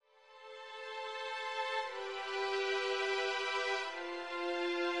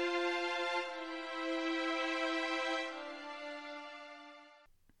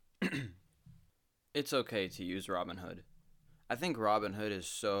It's okay to use Robinhood. I think Robinhood is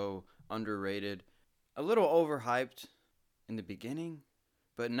so underrated, a little overhyped in the beginning,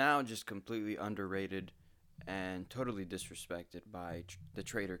 but now just completely underrated and totally disrespected by the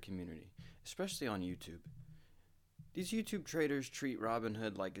trader community, especially on YouTube. These YouTube traders treat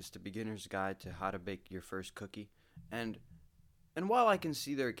Robinhood like it's the beginner's guide to how to bake your first cookie. And and while I can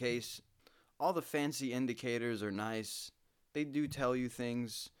see their case, all the fancy indicators are nice. They do tell you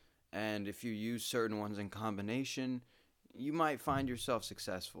things, and if you use certain ones in combination, you might find yourself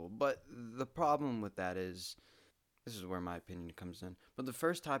successful. But the problem with that is this is where my opinion comes in. But the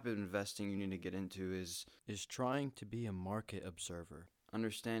first type of investing you need to get into is trying to be a market observer,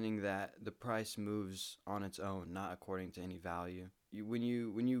 understanding that the price moves on its own, not according to any value. When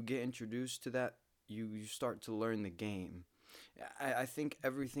you get introduced to that, you start to learn the game. I think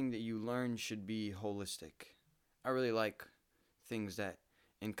everything that you learn should be holistic. I really like things that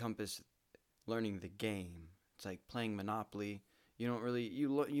encompass learning the game. It's like playing Monopoly. You don't really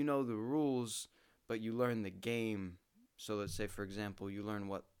you know the rules, but you learn the game. So let's say for example, you learn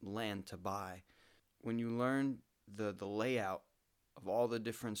what land to buy. When you learn the layout of all the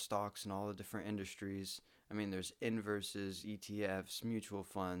different stocks and all the different industries, I mean there's inverses, ETFs, mutual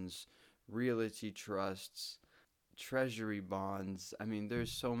funds, realty trusts, treasury bonds. I mean,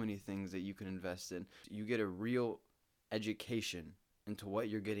 there's so many things that you can invest in. You get a real education into what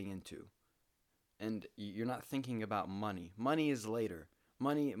you're getting into. And you're not thinking about money. Money is later.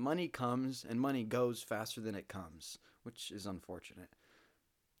 Money comes and money goes faster than it comes, which is unfortunate.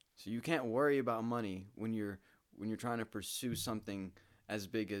 So you can't worry about money when you're trying to pursue something as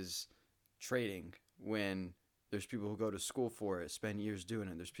big as trading when there's people who go to school for it, spend years doing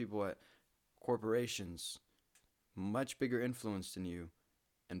it. There's people at corporations much bigger influence than you,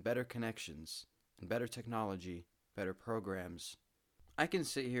 and better connections, and better technology, better programs. I can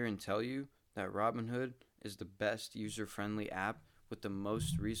sit here and tell you that Robinhood is the best user friendly app with the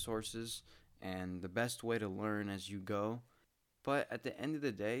most resources and the best way to learn as you go. But at the end of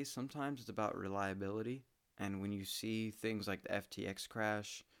the day, sometimes it's about reliability. And when you see things like the FTX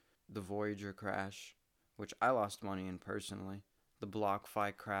crash, the Voyager crash, which I lost money in personally, the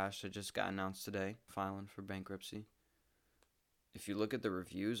BlockFi crash that just got announced today, filing for bankruptcy. If you look at the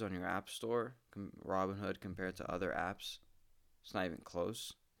reviews on your app store, Robinhood compared to other apps, it's not even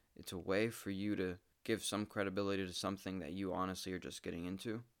close. It's a way for you to give some credibility to something that you honestly are just getting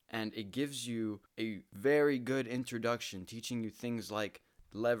into. And it gives you a very good introduction, teaching you things like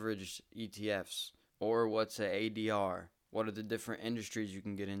leveraged ETFs or what's a ADR. What are the different industries you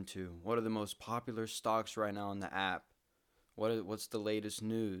can get into? What are the most popular stocks right now on the app? What's the latest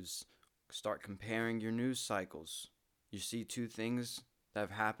news? Start comparing your news cycles. You see two things that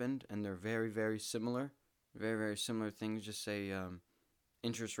have happened, and they're very, very similar. Very, very similar things. Just say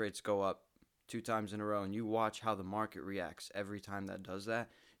interest rates go up 2 times in a row, and you watch how the market reacts every time that does that.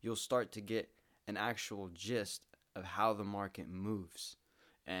 You'll start to get an actual gist of how the market moves.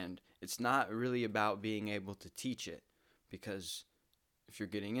 And it's not really about being able to teach it, because if you're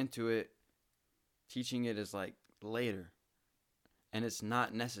getting into it, teaching it is like later. And it's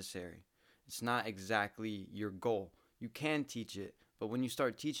not necessary. It's not exactly your goal. You can teach it, but when you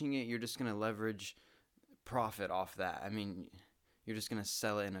start teaching it, you're just going to leverage profit off that. I mean, you're just going to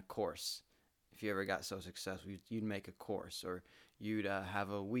sell it in a course. If you ever got so successful, you'd make a course, or you'd have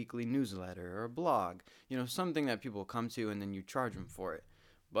a weekly newsletter or a blog, something that people come to, and then you charge them for it.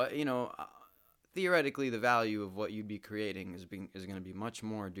 But, theoretically, the value of what you'd be creating is going to be much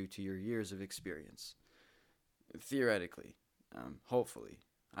more due to your years of experience. Theoretically, hopefully,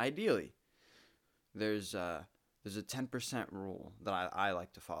 ideally, there's a 10% rule that I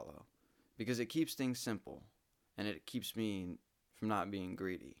like to follow, because it keeps things simple, and it keeps me from not being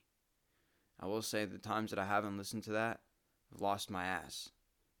greedy. I will say the times that I haven't listened to that, I've lost my ass.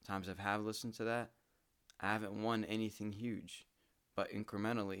 The times I have listened to that, I haven't won anything huge, but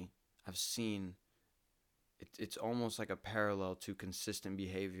incrementally, I've seen it's almost like a parallel to consistent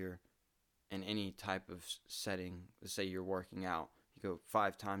behavior in any type of setting. Let's say you're working out, you go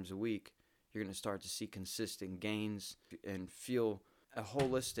 5 times a week, you're going to start to see consistent gains and feel a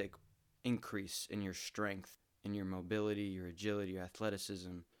holistic increase in your strength, in your mobility, your agility, your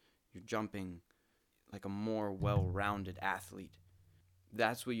athleticism. You're jumping like a more well-rounded athlete.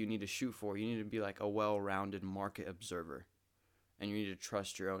 That's what you need to shoot for. You need to be like a well-rounded market observer, and you need to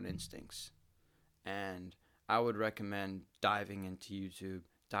trust your own instincts. And I would recommend diving into YouTube,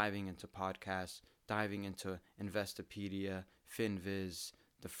 diving into podcasts, diving into Investopedia, FinViz,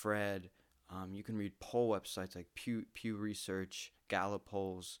 The Fred. You can read poll websites like Pew Research, Gallup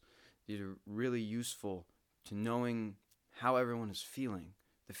polls. These are really useful to knowing how everyone is feeling,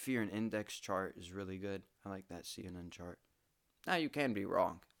 The Fear and Index chart is really good. I like that CNN chart. Now, you can be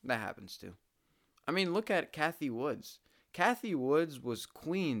wrong. That happens too. I mean, look at Cathie Woods. Cathie Woods was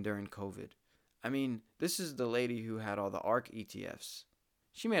queen during COVID. I mean, this is the lady who had all the ARK ETFs.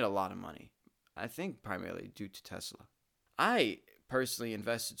 She made a lot of money. I think primarily due to Tesla. I personally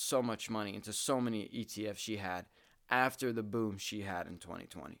invested so much money into so many ETFs she had after the boom she had in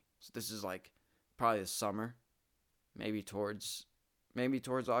 2020. So this is like probably the summer, maybe towards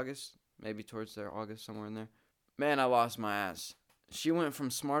August, maybe towards there, August, somewhere in there. Man, I lost my ass. She went from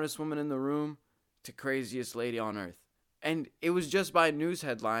smartest woman in the room to craziest lady on earth. And it was just by news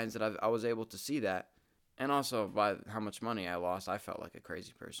headlines that I was able to see that. And also by how much money I lost, I felt like a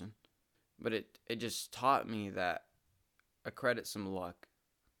crazy person. But it just taught me that accredit some luck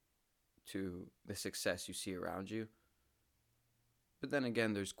to the success you see around you. But then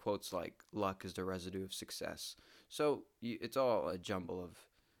again, there's quotes like, luck is the residue of success. So it's all a jumble of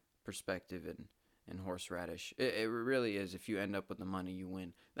perspective and horseradish. It really is. If you end up with the money, you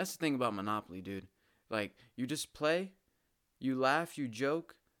win. That's the thing about Monopoly, dude. Like, you just play, you laugh, you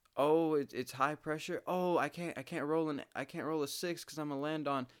joke. Oh, it's high pressure. Oh, I can't roll a 6 because I'm gonna land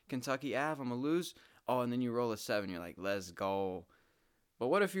on Kentucky Ave. I'm gonna lose. Oh, and then you roll a 7. You're like, let's go. But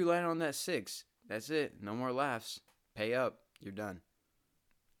what if you land on that 6? That's it. No more laughs. Pay up. You're done.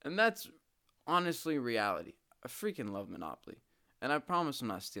 And that's honestly reality. I freaking love Monopoly. And I promise I'm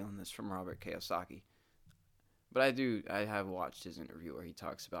not stealing this from Robert Kiyosaki. But I have watched his interview where he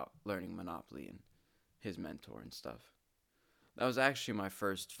talks about learning Monopoly and his mentor and stuff. That was actually my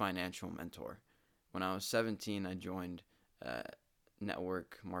first financial mentor. When I was 17, I joined a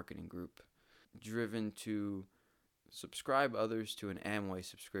network marketing group driven to subscribe others to an Amway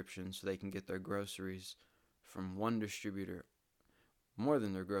subscription so they can get their groceries from one distributor. More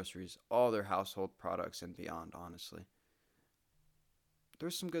than their groceries, all their household products and beyond, honestly.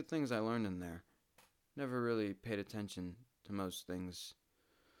 There's some good things I learned in there. Never really paid attention to most things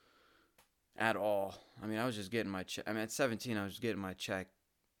at all. I mean, I was just getting my check. I mean, at 17, I was getting my check,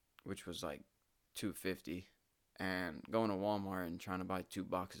 which was like $2.50, and going to Walmart and trying to buy 2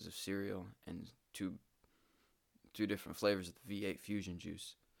 boxes of cereal and two different flavors of the V8 Fusion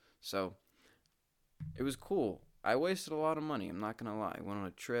juice. So it was cool. I wasted a lot of money. I'm not gonna lie. I went on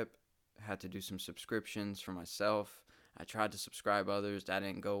a trip, had to do some subscriptions for myself. I tried to subscribe others. That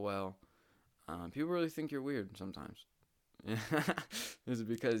didn't go well. People really think you're weird sometimes. It's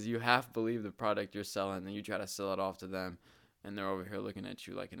because you half believe the product you're selling, and you try to sell it off to them, and they're over here looking at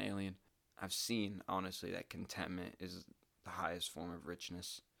you like an alien. I've seen, honestly, that contentment is the highest form of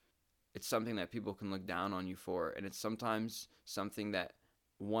richness. It's something that people can look down on you for, and it's sometimes something that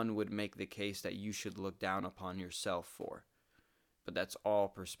one would make the case that you should look down upon yourself for. But that's all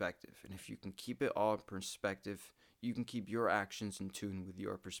perspective. And if you can keep it all in perspective, you can keep your actions in tune with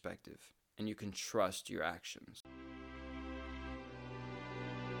your perspective. And you can trust your actions.